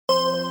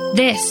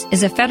This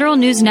is a Federal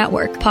News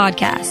Network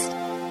podcast.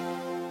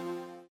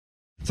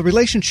 The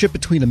relationship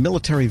between a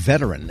military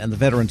veteran and the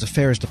Veterans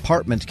Affairs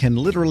Department can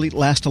literally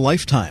last a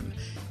lifetime.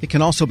 It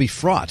can also be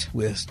fraught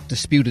with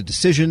disputed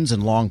decisions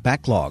and long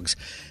backlogs.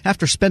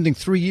 After spending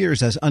 3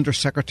 years as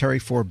Undersecretary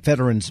for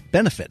Veterans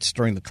Benefits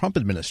during the Trump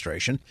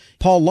administration,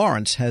 Paul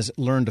Lawrence has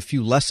learned a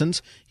few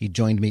lessons. He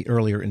joined me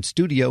earlier in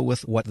studio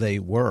with what they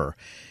were.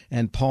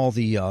 And Paul,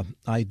 the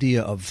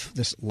idea of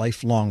this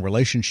lifelong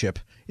relationship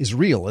is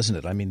real, isn't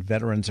it? I mean,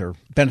 veterans are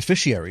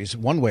beneficiaries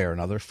one way or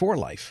another for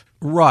life.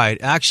 Right.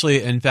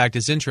 Actually, in fact,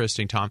 it's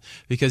interesting, Tom,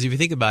 because if you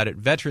think about it,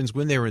 veterans,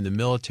 when they were in the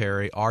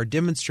military, are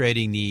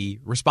demonstrating the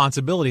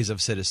responsibilities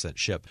of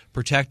citizenship,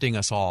 protecting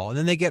us all. And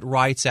then they get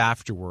rights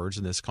afterwards,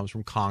 and this comes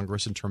from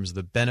Congress in terms of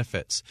the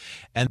benefits.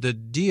 And the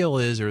deal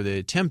is, or the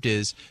attempt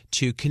is,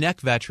 to connect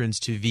veterans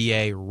to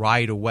VA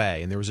right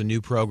away. And there was a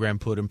new program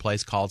put in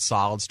place called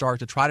Solid Start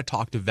to try to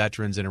talk to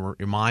veterans and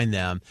remind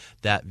them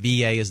that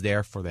VA is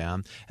there for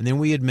them. And then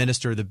we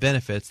administer the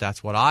benefits,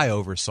 that's what I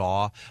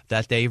oversaw,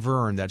 that they've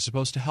earned, that's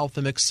supposed to help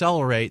them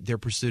accelerate their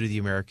pursuit of the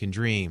American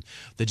dream.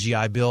 The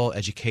GI Bill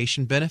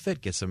education benefit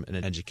gets them an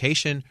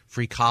education,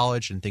 free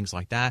college, and things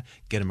like that,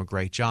 get them a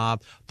great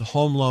job. The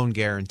home loan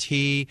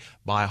guarantee,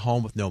 buy a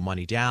home with no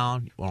money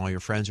down when all your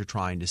friends are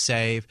trying to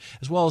save,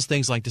 as well as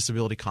things like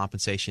disability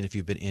compensation if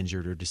you've been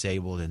injured or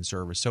disabled in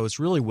service. So it's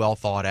really well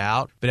thought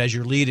out. But as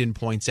your lead-in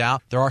points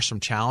out, there are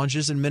some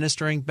challenges in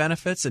administering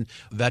benefits, and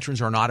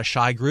veterans are not a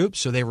shy group,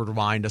 so they would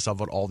remind us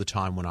of it all the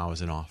time when I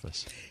was in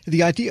office.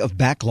 The idea of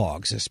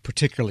backlogs is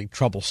particularly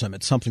troublesome.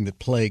 It's something that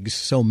plagues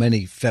so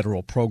many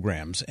federal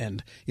programs.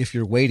 And if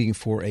you're waiting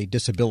for a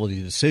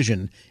disability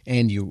decision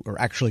and you are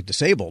actually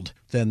disabled,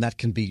 then that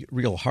can be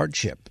real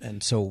hardship.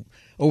 And so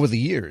over the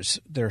years,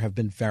 there have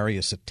been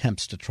various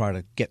attempts to try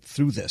to get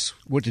through this.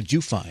 What did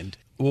you find?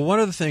 Well, one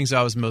of the things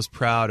I was most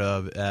proud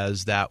of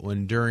is that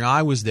during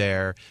I was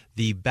there,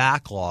 the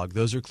backlog,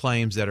 those are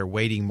claims that are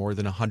waiting more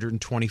than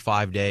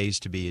 125 days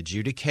to be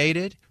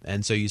adjudicated.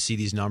 And so you see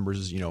these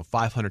numbers,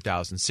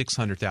 500,000,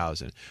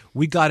 600,000.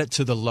 We got it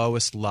to the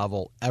lowest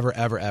level ever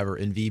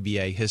in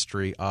VBA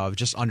history of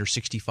just under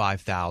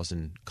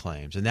 65,000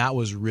 claims. And that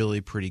was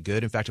really pretty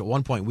good. In fact, at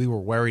one point we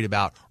were worried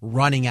about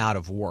running out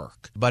of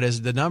work. But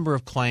as the number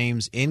of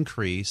claims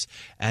increase,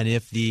 and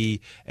if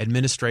the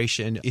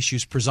administration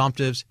issues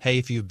presumptives, hey,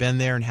 if you've been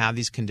there and have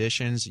these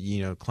conditions,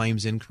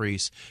 claims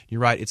increase.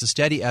 You're right. It's a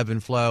steady ebb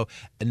and flow,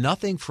 and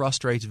nothing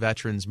frustrates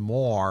veterans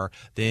more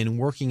than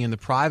working in the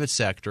private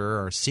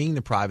sector or seeing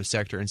the private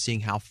sector and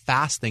seeing how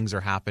fast things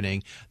are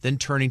happening, then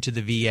turning to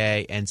the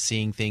VA and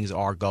seeing things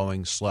are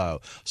going slow.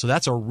 So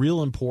that's a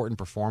real important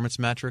performance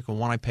metric and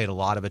one I paid a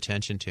lot of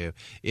attention to.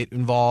 It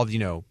involved,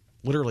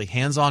 literally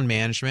hands-on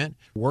management,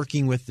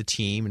 working with the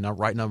team and the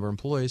right number of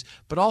employees,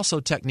 but also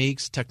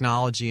techniques,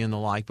 technology, and the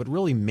like, but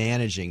really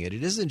managing it.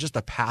 It isn't just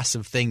a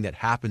passive thing that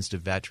happens to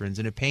veterans,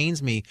 and it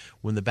pains me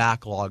when the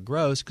backlog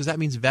grows because that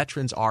means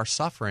veterans are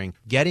suffering.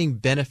 Getting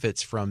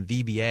benefits from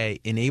VBA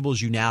enables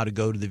you now to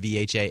go to the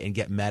VHA and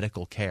get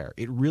medical care.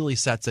 It really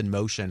sets in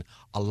motion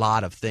a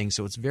lot of things,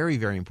 so it's very,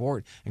 very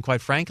important. And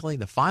quite frankly,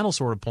 the final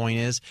sort of point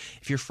is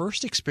if your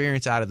first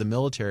experience out of the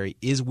military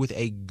is with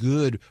a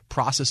good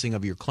processing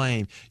of your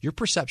claim, your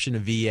perception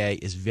of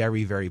VA is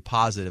very, very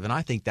positive, and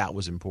I think that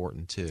was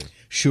important too.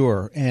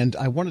 Sure, and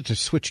I wanted to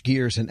switch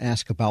gears and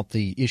ask about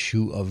the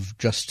issue of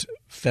just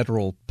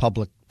federal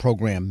public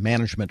program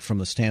management from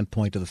the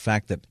standpoint of the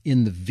fact that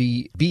in the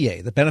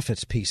VBA, the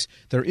benefits piece,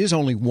 there is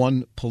only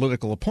one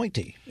political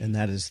appointee, and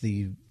that is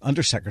the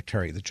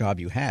undersecretary, the job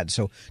you had.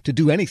 So to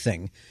do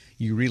anything,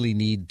 you really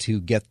need to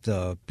get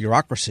the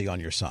bureaucracy on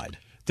your side.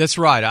 That's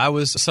right. I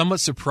was somewhat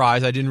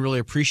surprised. I didn't really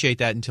appreciate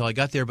that until I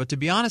got there. But to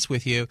be honest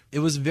with you, it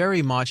was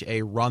very much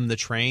a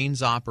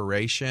run-the-trains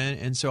operation.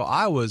 And so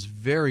I was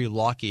very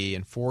lucky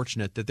and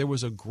fortunate that there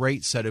was a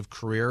great set of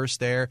careerists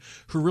there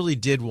who really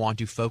did want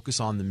to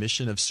focus on the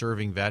mission of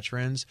serving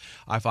veterans.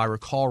 If I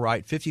recall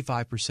right,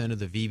 55% of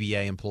the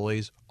VBA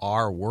employees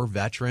were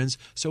veterans.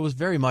 So it was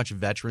very much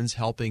veterans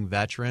helping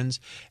veterans.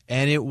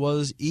 And it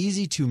was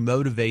easy to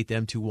motivate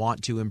them to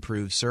want to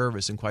improve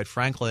service. And quite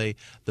frankly,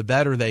 the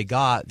better they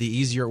got, the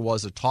easier it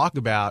was to talk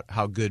about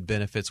how good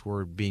benefits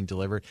were being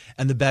delivered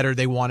and the better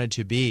they wanted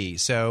to be.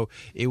 So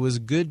it was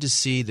good to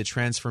see the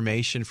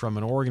transformation from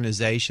an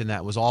organization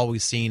that was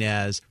always seen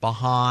as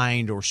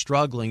behind or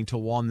struggling to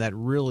one that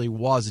really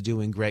was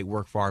doing great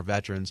work for our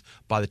veterans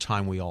by the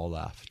time we all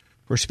left.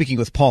 We're speaking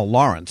with Paul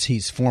Lawrence.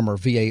 He's former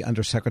VA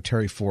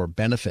Undersecretary for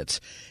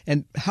Benefits.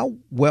 And how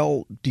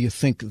well do you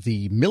think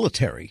the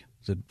military,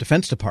 the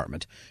Defense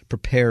Department,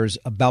 prepares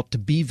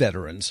about-to-be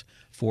veterans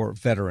for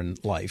veteran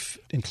life,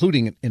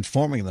 including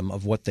informing them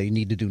of what they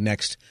need to do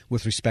next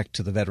with respect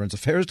to the Veterans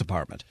Affairs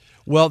Department.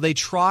 Well, they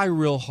try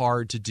real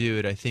hard to do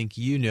it. I think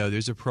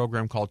there's a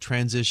program called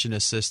Transition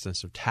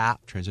Assistance, or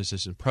TAP, Transition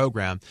Assistance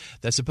Program,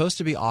 that's supposed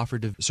to be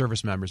offered to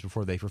service members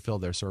before they fulfill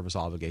their service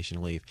obligation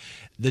to leave.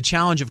 The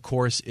challenge, of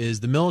course, is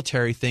the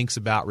military thinks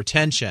about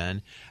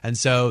retention, and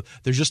so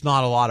there's just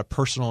not a lot of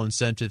personal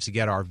incentives to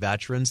get our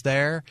veterans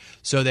there.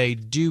 So they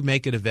do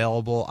make it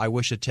available. I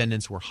wish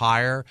attendance were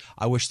higher.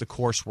 I wish the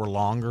course were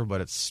longer,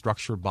 but it's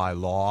structured by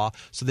law.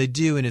 So they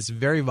do, and it's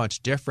very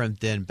much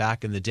different than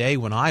back in the day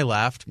when I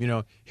left.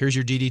 Here's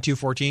your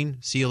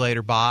DD-214. See you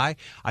later. Bye.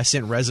 I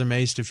sent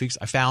resumes to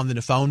I found in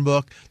a phone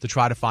book to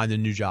try to find a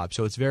new job.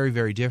 So it's very,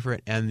 very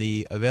different. And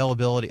the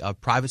availability of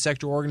private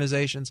sector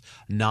organizations,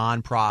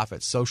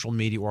 nonprofits, social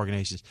media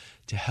organizations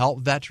to help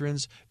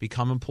veterans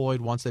become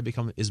employed once they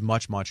become is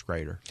much, much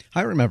greater.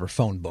 I remember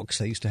phone books.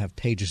 They used to have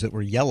pages that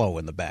were yellow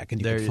in the back,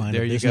 and you could find a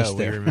business there.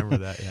 There you go. We remember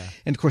that, yeah.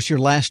 And, of course, your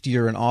last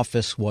year in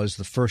office was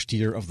the first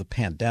year of the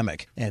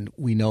pandemic, and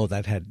we know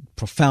that had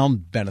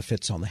profound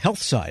benefits on the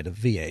health side of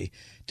VA.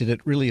 Did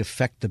it really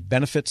affect the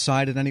benefit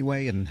side in any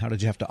way, and how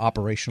did you have to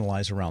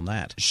operationalize around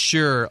that?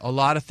 Sure. A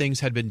lot of things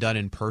had been done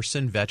in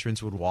person.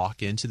 Veterans would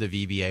walk into the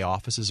VBA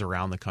offices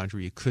around the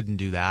country. You couldn't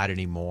do that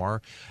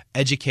anymore.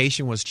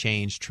 Education was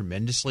changed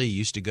tremendously. You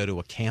used to go to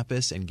a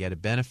campus and get a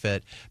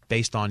benefit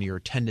based on your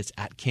attendance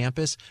at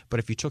campus, but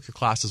if you took your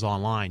classes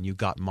online, you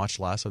got much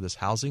less of this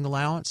housing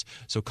allowance.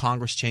 So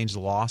Congress changed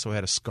the law, so we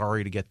had to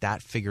scurry to get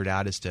that figured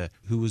out as to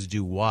who was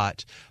due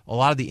what. A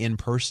lot of the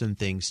in-person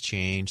things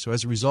changed. So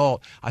as a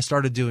result, I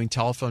started doing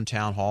telephone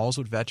town halls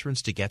with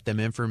veterans to get them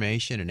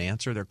information and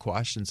answer their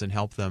questions and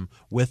help them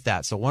with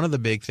that. So one of the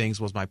big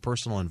things was my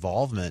personal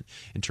involvement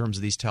in terms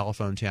of these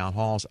telephone town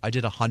halls. I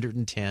did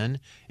 110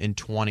 in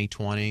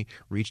 2020,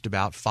 reached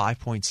about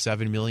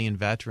 5.7 million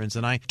veterans,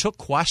 and I took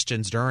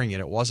questions during it.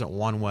 It wasn't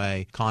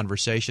one-way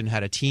conversation,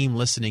 had a team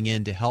listening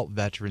in to help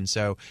veterans.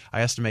 So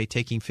I estimate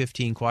taking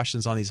 15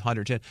 questions on these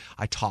 110,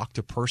 I talked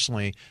to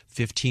personally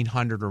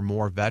 1,500 or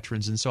more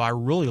veterans, and so I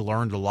really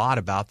learned a lot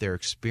about their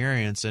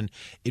experience, and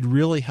it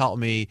really helped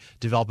me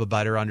develop a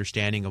better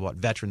understanding of what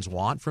veterans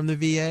want from the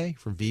VA,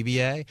 from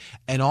VBA,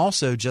 and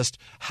also just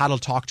how to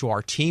talk to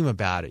our team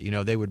about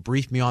it. They would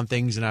brief me on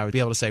things, and I would be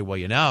able to say,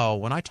 well,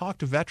 when I talk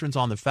to veterans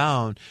on the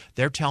phone,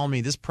 they're telling me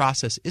this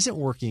process isn't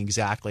working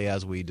exactly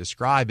as we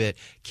describe it.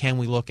 Can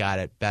we look at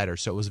it better?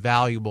 So it was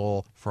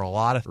valuable for a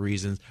lot of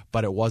reasons,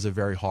 but it was a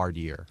very hard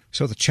year.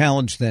 So the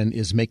challenge then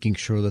is making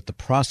sure that the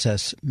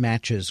process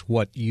matches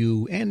what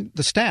you and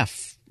the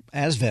staff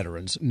as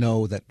veterans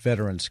know that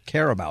veterans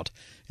care about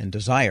and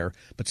desire,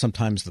 but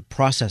sometimes the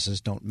processes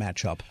don't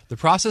match up. The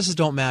processes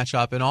don't match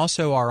up, and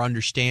also our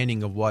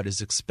understanding of what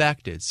is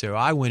expected. So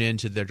I went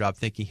into their job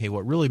thinking, hey,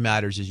 what really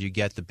matters is you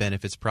get the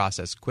benefits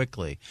processed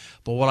quickly.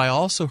 But what I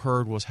also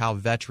heard was how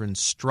veterans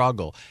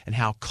struggle and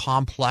how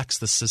complex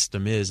the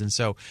system is. And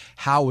so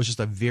how it was just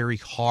a very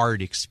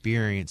hard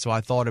experience. So I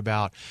thought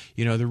about,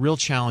 the real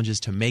challenge is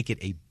to make it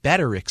a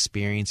better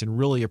experience and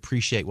really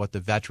appreciate what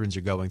the veterans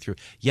are going through.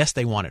 Yes,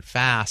 they want it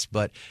fast,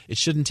 but it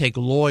shouldn't take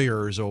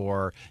lawyers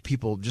or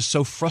people just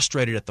so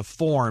frustrated at the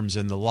forms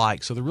and the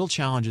like. So the real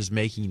challenge is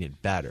making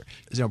it better.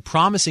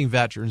 Promising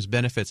veterans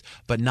benefits,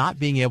 but not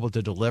being able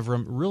to deliver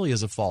them really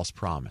is a false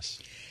promise.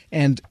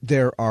 And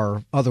there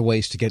are other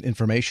ways to get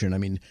information. I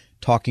mean,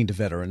 talking to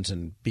veterans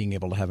and being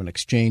able to have an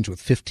exchange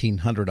with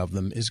 1,500 of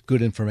them is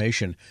good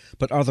information.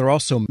 But are there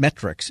also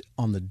metrics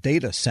on the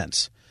data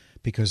sense?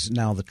 Because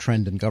now the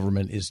trend in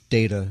government is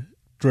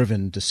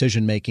data-driven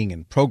decision-making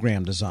and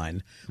program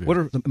design. Yeah. What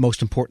are the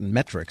most important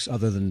metrics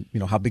other than,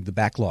 how big the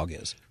backlog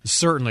is?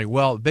 Certainly.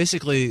 Well,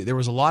 basically, there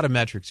was a lot of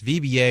metrics.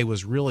 VBA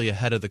was really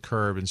ahead of the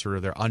curve in sort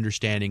of their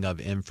understanding of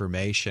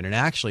information. And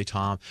actually,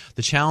 Tom,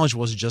 the challenge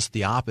was just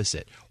the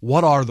opposite.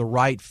 What are the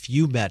right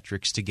few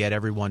metrics to get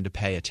everyone to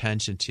pay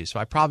attention to? So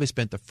I probably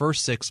spent the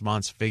first 6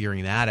 months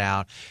figuring that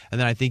out. And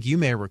then I think you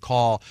may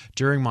recall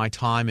during my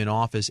time in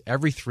office,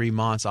 every 3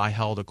 months I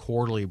held a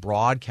quarterly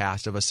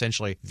broadcast of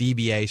essentially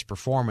VBA's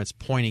performance,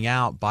 pointing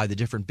out by the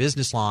different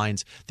business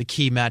lines the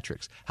key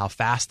metrics, how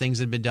fast things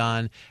had been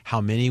done,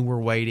 how many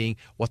were waiting,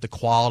 what the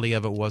quality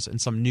of it was, and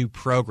some new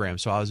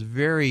programs. So I was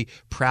very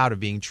proud of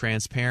being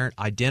transparent,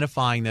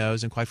 identifying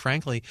those, and quite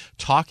frankly,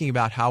 talking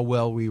about how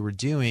well we were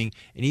doing,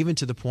 and even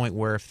to the point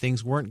where if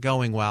things weren't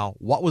going well,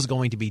 what was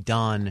going to be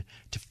done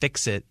to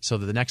fix it so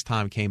that the next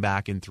time it came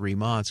back in 3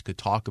 months could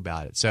talk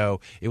about it.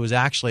 So it was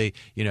actually,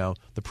 the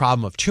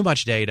problem of too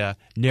much data,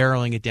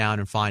 narrowing it down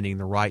and finding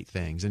the right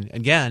things. And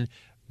again,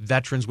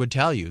 veterans would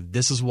tell you,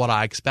 this is what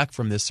I expect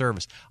from this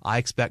service. I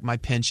expect my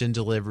pension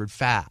delivered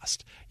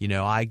fast.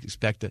 I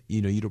expect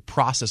you to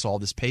process all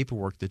this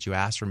paperwork that you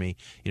ask for me,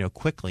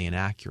 quickly and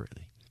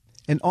accurately.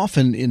 And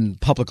often in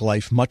public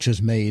life, much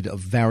is made of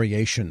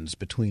variations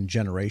between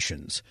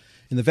generations.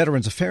 In the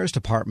Veterans Affairs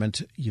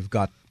Department, you've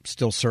got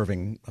still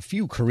serving a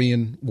few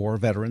Korean War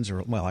veterans,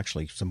 or, well,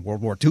 actually some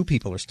World War II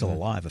people are still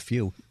alive, a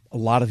few. A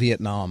lot of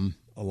Vietnam,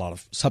 a lot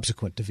of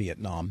subsequent to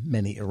Vietnam,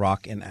 many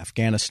Iraq and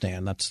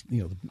Afghanistan. That's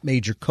the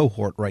major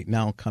cohort right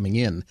now coming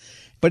in.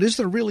 But is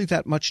there really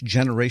that much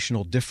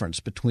generational difference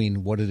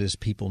between what it is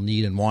people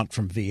need and want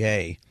from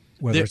VA,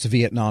 whether it's the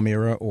Vietnam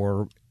era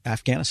or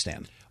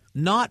Afghanistan?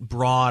 Not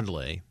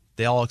broadly.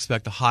 They all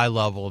expect a high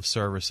level of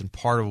service, and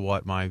part of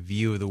what my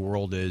view of the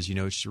world is,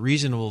 it's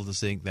reasonable to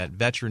think that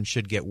veterans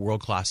should get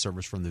world-class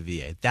service from the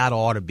VA. That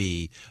ought to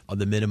be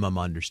the minimum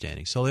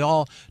understanding. So they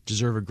all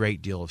deserve a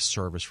great deal of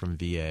service from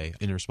VA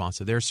in response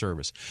to their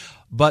service.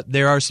 But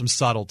there are some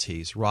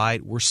subtleties,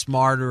 right? We're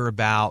smarter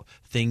about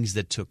things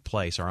that took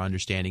place. Our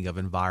understanding of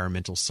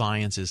environmental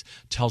sciences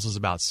tells us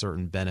about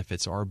certain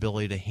benefits. Our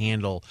ability to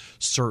handle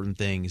certain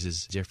things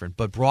is different.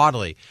 But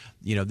broadly,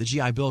 the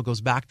GI Bill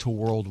goes back to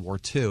World War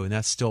II, and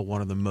that's still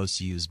one of the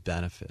most used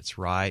benefits,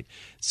 right?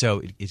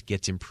 So it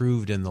gets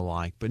improved and the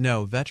like. But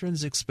no,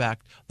 veterans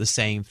expect the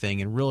same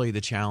thing, and really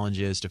the challenge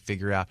is to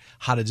figure out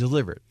how to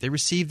deliver it. They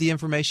receive the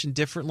information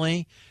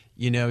differently.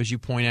 As you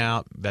point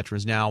out,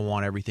 veterans now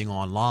want everything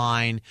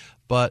online,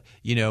 but,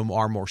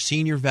 our more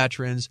senior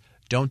veterans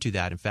don't do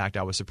that. In fact,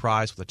 I was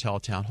surprised with the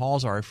teletown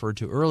halls I referred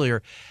to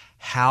earlier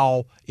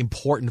how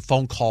important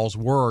phone calls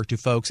were to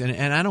folks.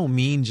 And I don't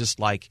mean just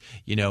like,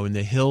 in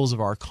the hills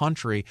of our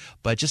country,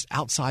 but just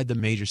outside the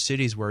major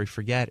cities where we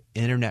forget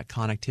internet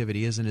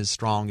connectivity isn't as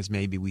strong as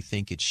maybe we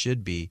think it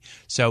should be.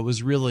 So it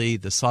was really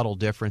the subtle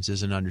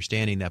differences in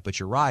understanding that.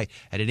 But you're right.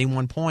 At any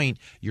one point,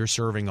 you're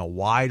serving a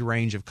wide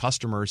range of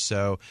customers.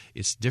 So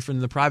it's different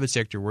in the private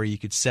sector where you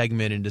could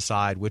segment and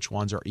decide which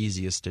ones are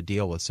easiest to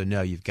deal with. So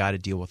no, you've got to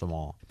deal with them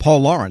all. Paul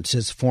Lawrence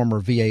is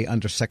former VA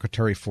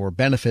Undersecretary for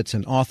Benefits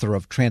and author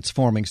of Transforming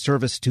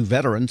Service to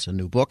Veterans, a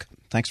new book.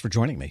 Thanks for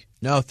joining me.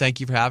 No, thank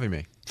you for having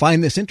me.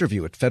 Find this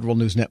interview at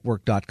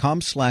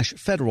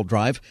federalnewsnetwork.com/Federal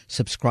Drive.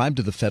 Subscribe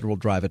to the Federal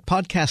Drive at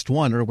Podcast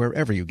One or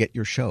wherever you get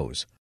your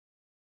shows.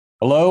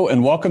 Hello,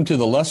 and welcome to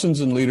the Lessons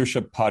in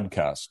Leadership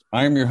podcast.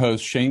 I am your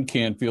host, Shane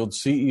Canfield,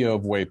 CEO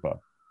of WEPA.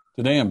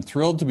 Today, I'm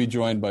thrilled to be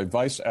joined by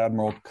Vice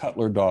Admiral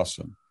Cutler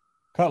Dawson.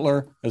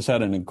 Cutler has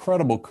had an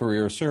incredible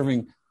career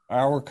serving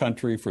our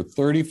country for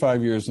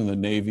 35 years in the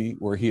Navy,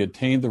 where he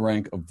attained the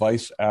rank of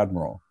Vice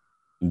Admiral.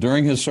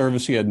 During his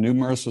service, he had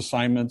numerous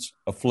assignments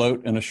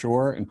afloat and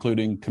ashore,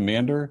 including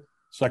Commander,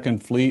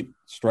 2nd Fleet,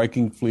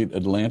 Striking Fleet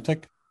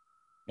Atlantic,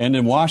 and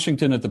in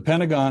Washington at the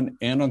Pentagon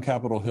and on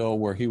Capitol Hill,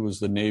 where he was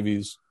the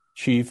Navy's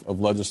Chief of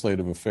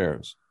Legislative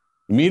Affairs.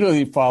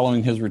 Immediately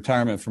following his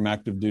retirement from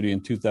active duty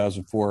in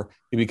 2004,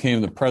 he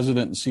became the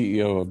president and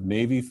CEO of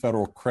Navy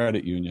Federal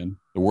Credit Union,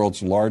 the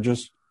world's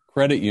largest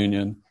credit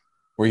union,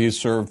 where he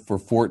served for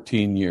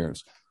 14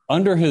 years.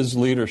 Under his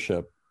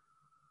leadership,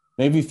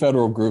 Navy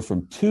Federal grew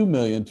from 2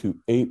 million to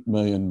 8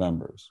 million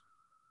members.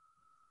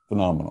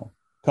 Phenomenal.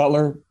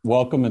 Cutler,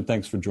 welcome and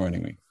thanks for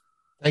joining me.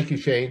 Thank you,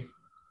 Shane.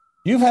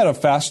 You've had a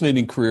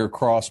fascinating career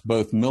across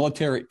both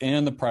military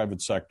and the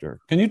private sector.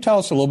 Can you tell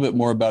us a little bit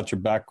more about your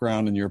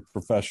background and your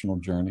professional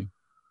journey?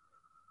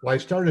 Well, I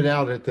started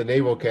out at the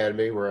Naval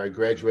Academy where I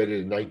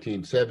graduated in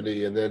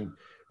 1970 and then,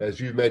 as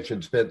you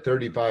mentioned, spent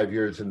 35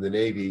 years in the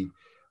Navy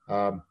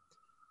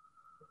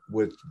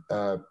with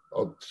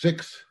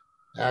 6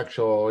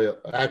 actual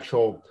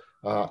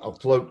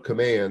afloat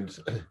commands.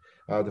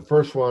 The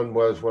first one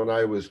was when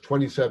I was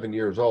 27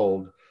 years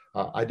old.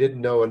 I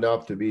didn't know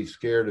enough to be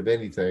scared of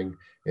anything,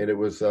 and it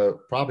was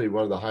probably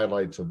one of the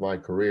highlights of my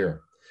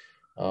career.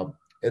 And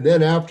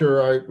then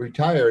after I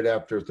retired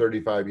after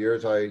 35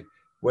 years, I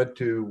went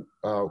to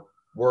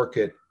work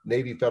at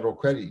Navy Federal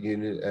Credit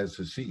Union as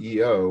the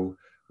CEO,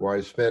 where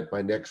I spent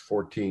my next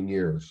 14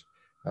 years.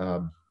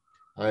 I'm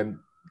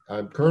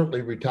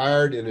currently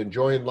retired and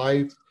enjoying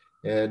life,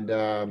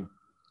 and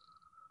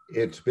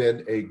it's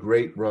been a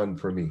great run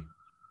for me.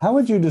 How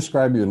would you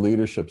describe your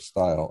leadership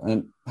style,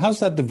 and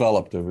how's that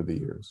developed over the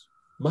years?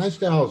 My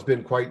style has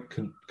been quite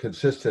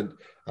consistent.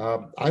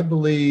 I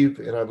believe,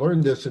 and I've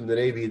learned this in the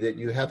Navy, that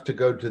you have to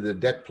go to the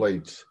deck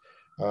plates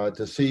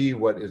to see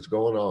what is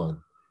going on.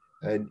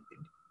 And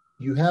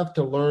you have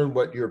to learn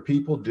what your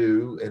people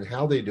do and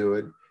how they do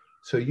it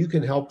so you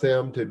can help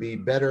them to be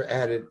better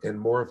at it and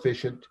more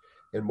efficient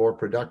and more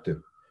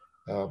productive.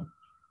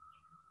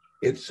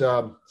 It's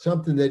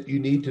something that you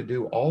need to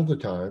do all the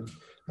time.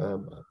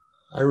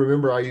 I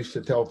remember I used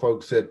to tell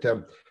folks that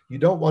you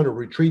don't want to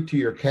retreat to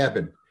your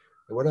cabin.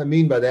 And what I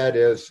mean by that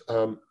is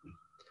the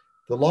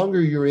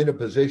longer you're in a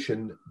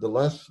position, the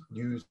less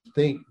you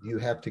think you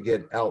have to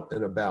get out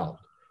and about.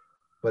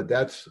 But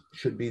that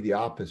should be the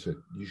opposite.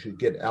 You should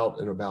get out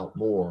and about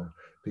more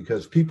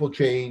because people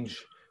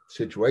change,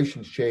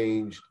 situations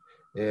change,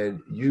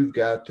 and you've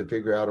got to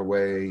figure out a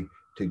way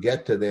to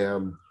get to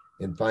them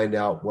and find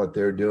out what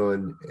they're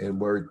doing and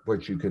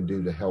what you can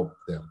do to help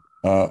them.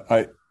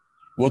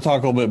 We'll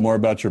talk a little bit more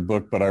about your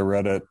book, but I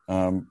read it,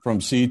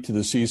 From Sea to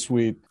the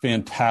C-Suite.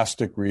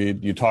 Fantastic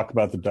read. You talk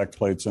about the deck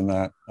plates in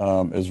that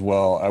as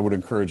well. I would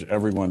encourage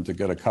everyone to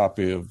get a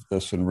copy of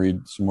this and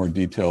read some more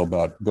detail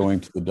about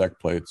going to the deck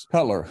plates.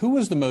 Cutler, who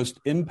was the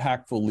most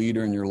impactful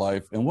leader in your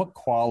life, and what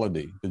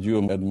quality did you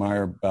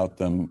admire about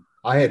them?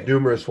 I had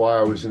numerous while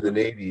I was in the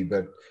Navy,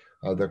 but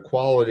the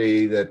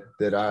quality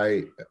that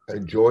I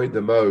enjoyed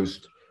the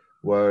most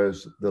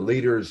was the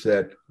leaders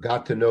that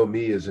got to know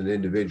me as an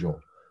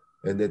individual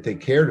and that they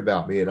cared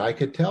about me. And I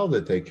could tell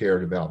that they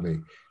cared about me.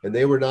 And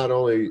they were not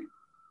only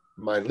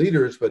my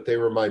leaders, but they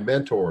were my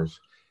mentors.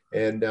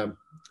 And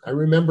I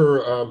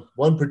remember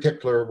one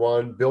particular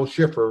one, Bill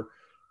Schiffer,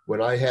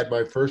 when I had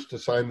my first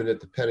assignment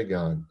at the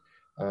Pentagon.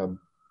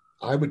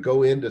 I would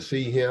go in to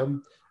see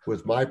him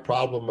with my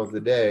problem of the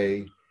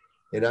day.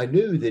 And I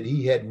knew that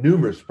he had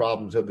numerous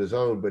problems of his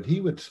own, but he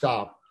would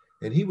stop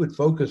and he would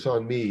focus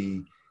on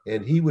me,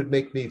 and he would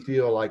make me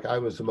feel like I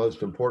was the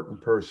most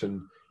important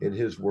person in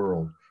his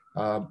world.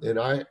 And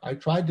I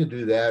tried to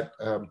do that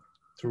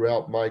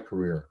throughout my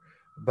career.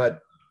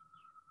 But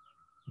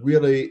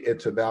really,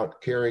 it's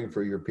about caring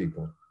for your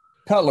people.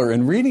 Cutler,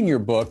 in reading your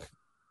book,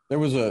 there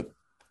was a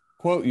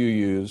quote you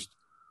used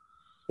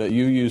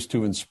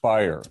to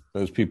inspire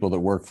those people that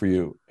work for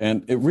you.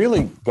 And it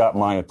really got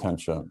my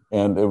attention.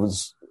 And it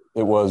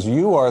was,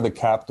 you are the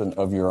captain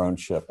of your own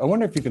ship. I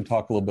wonder if you can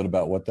talk a little bit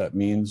about what that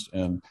means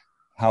and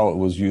how it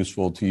was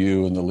useful to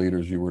you and the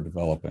leaders you were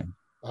developing.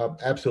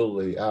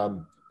 Absolutely.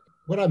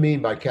 What I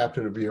mean by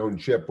captain of your own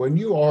ship, when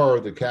you are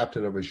the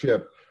captain of a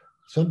ship,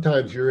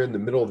 sometimes you're in the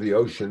middle of the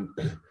ocean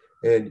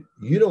and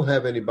you don't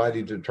have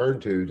anybody to turn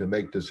to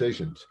make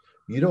decisions.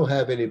 You don't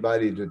have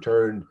anybody to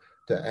turn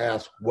to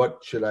ask, what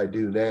should I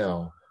do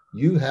now?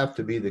 You have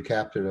to be the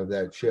captain of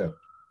that ship.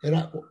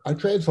 And I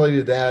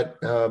translated that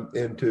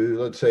into,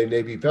 let's say,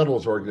 Navy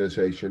Federal's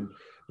organization,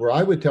 where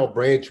I would tell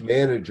branch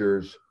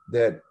managers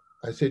that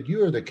I said,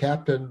 you are the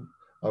captain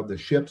of the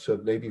ships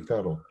of Navy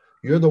Federal.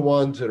 You're the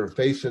ones that are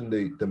facing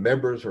the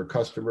members or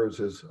customers,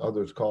 as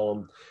others call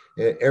them,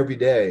 every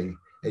day.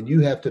 And you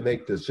have to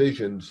make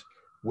decisions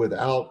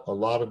without a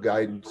lot of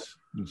guidance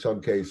in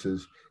some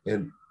cases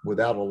and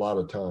without a lot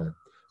of time.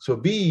 So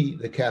be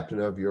the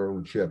captain of your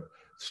own ship.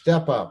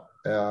 Step up,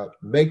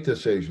 make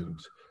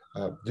decisions,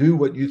 do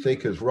what you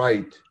think is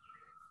right,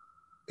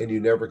 and you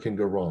never can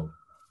go wrong.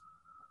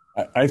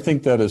 I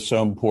think that is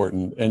so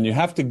important. And you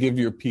have to give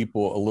your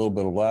people a little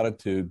bit of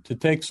latitude to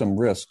take some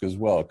risk as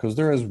well, because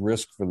there is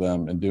risk for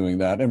them in doing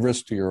that and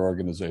risk to your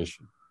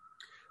organization.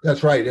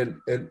 That's right.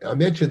 And I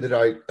mentioned that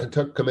I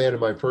took command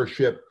of my first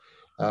ship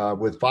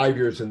with 5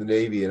 years in the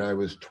Navy, and I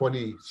was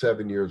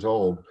 27 years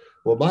old.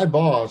 Well, my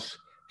boss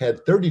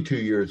had 32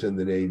 years in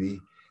the Navy,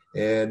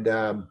 and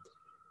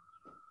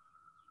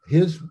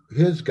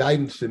his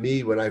guidance to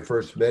me when I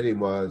first met him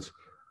was,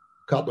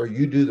 Cutler,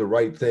 you do the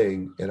right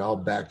thing, and I'll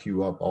back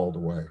you up all the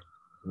way.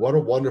 What a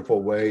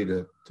wonderful way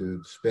to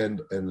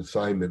spend an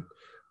assignment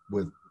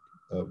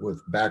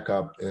with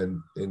backup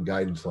and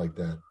guidance like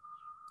that.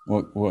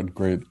 What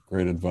great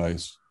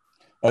advice.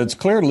 It's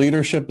clear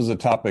leadership is a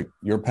topic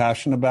you're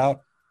passionate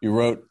about. You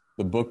wrote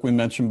the book we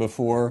mentioned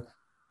before,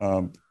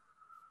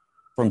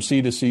 From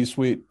Sea to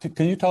C-Suite.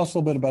 Can you tell us a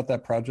little bit about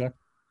that project?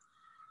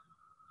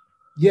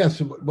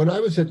 Yes. When I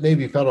was at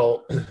Navy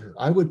Federal,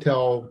 I would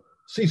tell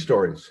sea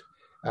stories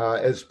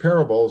as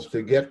parables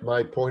to get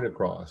my point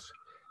across.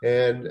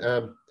 And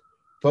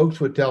folks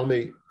would tell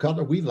me,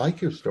 Cutler, we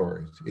like your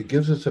stories. It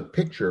gives us a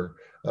picture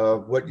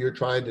of what you're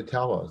trying to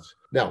tell us.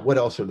 Now, what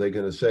else are they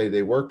going to say?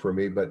 They work for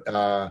me, but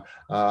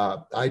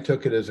I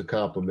took it as a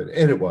compliment,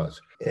 and it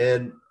was.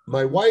 And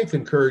my wife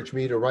encouraged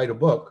me to write a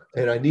book,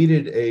 and I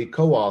needed a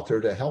co-author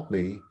to help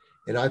me.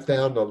 And I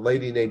found a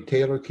lady named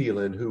Taylor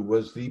Keelan, who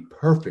was the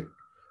perfect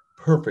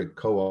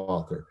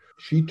co-author.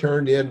 She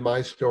turned in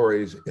my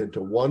stories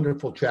into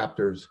wonderful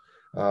chapters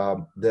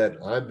that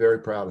I'm very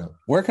proud of.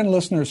 Where can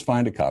listeners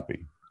find a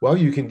copy? Well,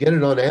 you can get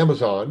it on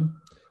Amazon,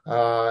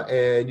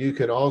 and you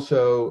can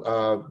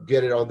also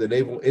get it on the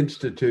Naval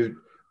Institute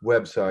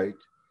website.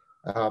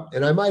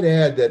 And I might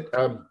add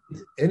that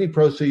any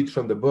proceeds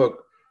from the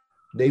book,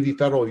 Navy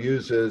Federal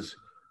uses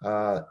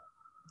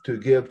to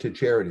give to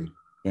charity.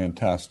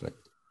 Fantastic.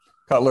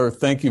 Cutler,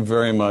 thank you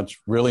very much.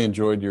 Really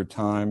enjoyed your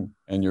time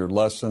and your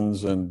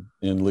lessons in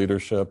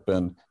leadership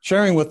and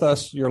sharing with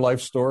us your life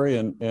story.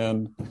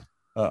 And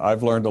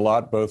I've learned a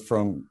lot, both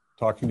from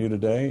talking to you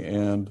today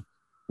and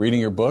reading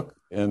your book.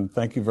 And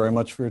thank you very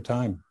much for your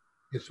time.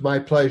 It's my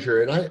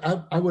pleasure. And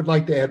I would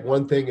like to add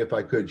one thing, if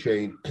I could,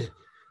 Shane.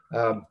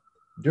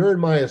 During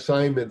my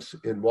assignments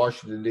in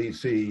Washington,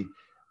 D.C.,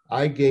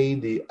 I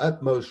gained the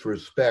utmost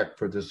respect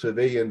for the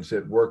civilians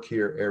that work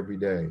here every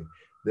day.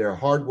 They're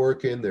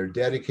hardworking, they're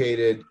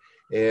dedicated,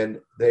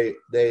 and they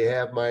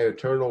have my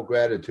eternal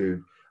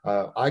gratitude.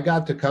 I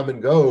got to come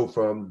and go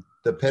from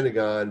the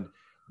Pentagon.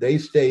 They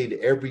stayed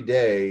every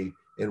day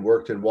and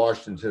worked in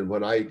Washington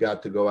when I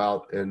got to go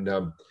out and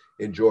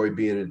enjoy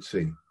being at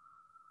sea.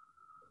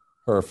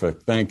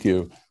 Perfect. Thank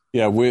you.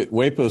 Yeah,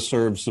 WEPA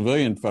serves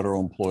civilian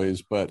federal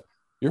employees, but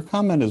your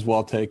comment is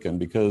well taken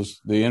because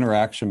the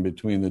interaction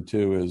between the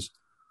two is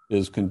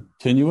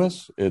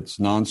continuous, it's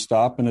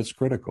nonstop, and it's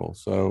critical.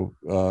 So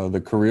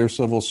the career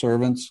civil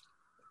servants,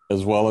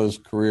 as well as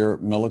career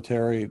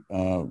military,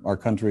 our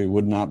country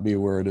would not be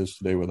where it is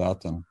today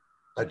without them.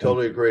 I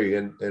totally agree.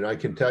 And I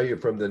can tell you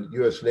from the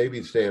U.S.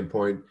 Navy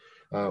standpoint,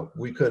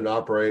 we couldn't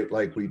operate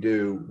like we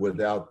do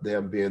without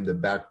them being the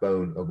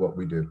backbone of what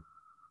we do.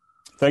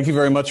 Thank you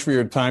very much for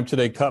your time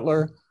today,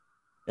 Cutler.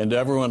 And to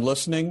everyone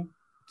listening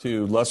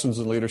to Lessons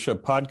in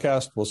Leadership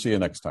podcast, we'll see you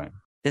next time.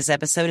 This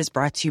episode is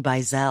brought to you by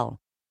Zelle.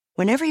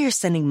 Whenever you're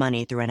sending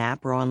money through an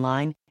app or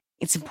online,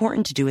 it's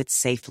important to do it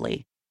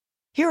safely.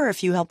 Here are a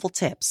few helpful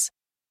tips.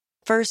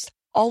 First,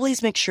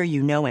 always make sure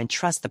you know and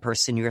trust the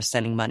person you are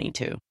sending money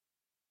to.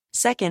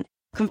 Second,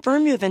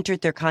 confirm you have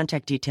entered their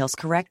contact details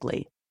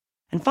correctly.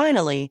 And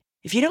finally,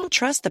 if you don't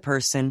trust the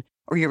person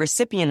or your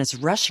recipient is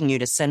rushing you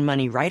to send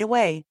money right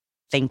away,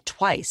 think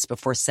twice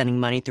before sending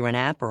money through an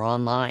app or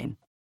online.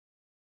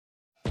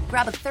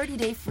 Grab a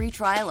 30-day free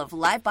trial of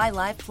Live by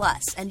Live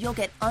Plus, and you'll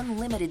get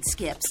unlimited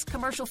skips,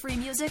 commercial-free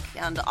music,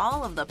 and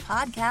all of the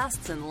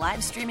podcasts and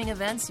live streaming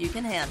events you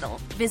can handle.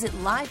 Visit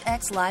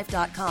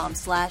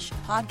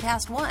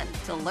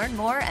livexlive.com/podcast1 to learn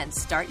more and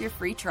start your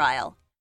free trial.